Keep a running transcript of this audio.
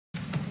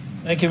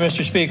Thank you,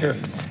 Mr. Speaker.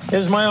 It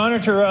is my honor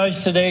to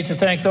rise today to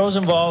thank those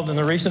involved in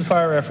the recent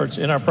fire efforts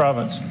in our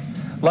province.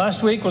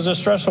 Last week was a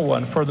stressful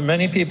one for the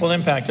many people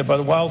impacted by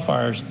the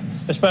wildfires,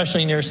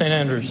 especially near St.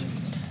 Andrews.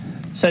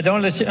 C'est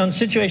donc une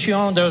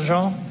situation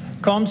d'urgence,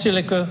 comme si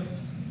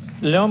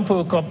l'homme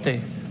peut compter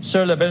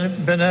sur la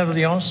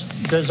bénévolence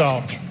des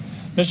autres.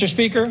 Mr.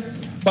 Speaker,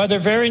 by their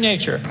very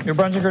nature, New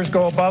Brunswickers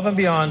go above and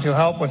beyond to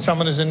help when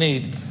someone is in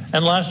need,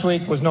 and last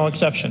week was no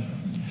exception.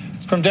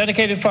 From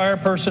dedicated fire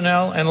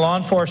personnel and law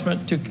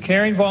enforcement to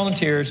caring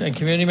volunteers and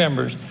community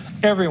members,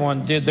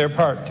 everyone did their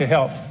part to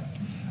help.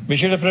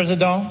 Monsieur le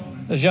Président,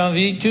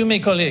 j'invite tous mes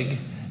collègues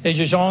et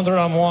je joindre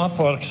à moi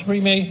pour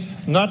exprimer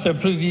notre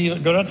plus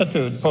vive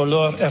gratitude pour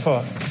leur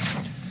effort.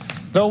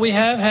 Though we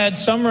have had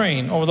some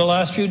rain over the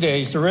last few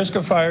days, the risk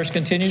of fires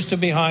continues to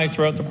be high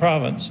throughout the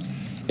province.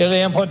 Il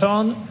est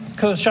important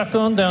que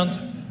chacun d'entre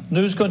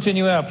nous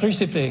continue à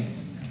participer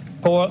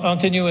pour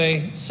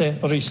atténuer ces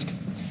risques.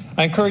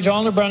 I encourage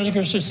all New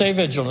Brunswickers to stay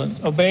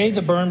vigilant, obey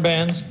the burn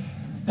bans,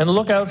 and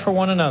look out for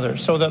one another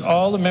so that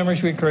all the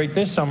memories we create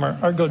this summer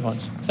are good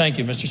ones. Thank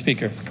you, Mr.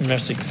 Speaker.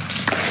 Merci.